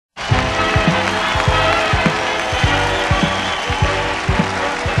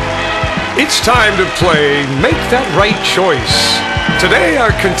It's time to play Make That Right Choice. Today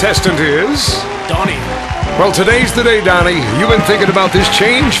our contestant is... Donnie. Well, today's the day, Donnie. You've been thinking about this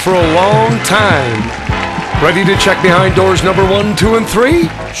change for a long time. Ready to check behind doors number 1, 2, and 3?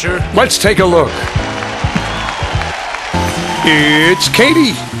 Sure. Let's take a look. It's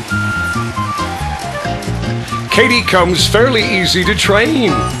Katie. Katie comes fairly easy to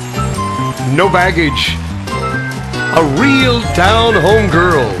train. No baggage. A real down-home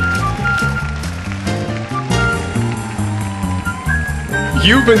girl.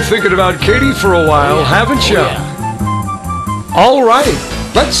 You've been thinking about Katie for a while, haven't you? Yeah. All right,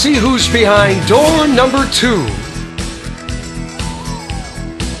 let's see who's behind door number 2.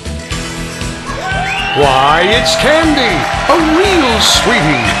 Why, it's Candy, a real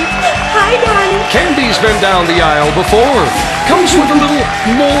sweetie. Hi, Donnie. Candy's been down the aisle before. Comes with a little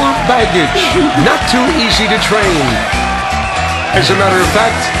more baggage. Not too easy to train. As a matter of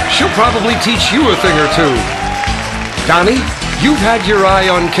fact, she'll probably teach you a thing or two. Donnie, you've had your eye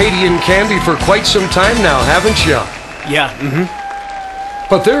on Katie and Candy for quite some time now, haven't you? Yeah,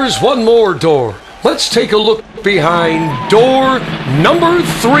 But there's one more door. Let's take a look behind door number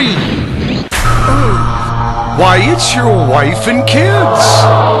 3. Why, it's your wife and kids.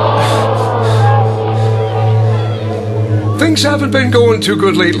 Things haven't been going too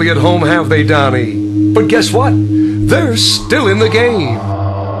good lately at home, have they, Donnie? But guess what? They're still in the game.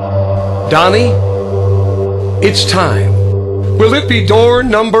 Donnie, it's time. Will it be door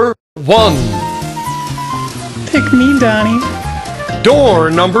number 1? Pick me, Donnie.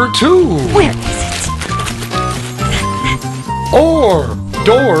 Door number 2? Where is it? Or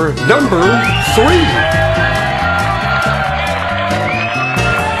door number 3?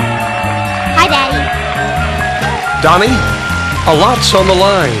 Hi, Daddy. Donnie, a lot's on the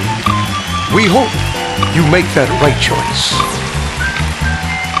line. We hope you make that right choice.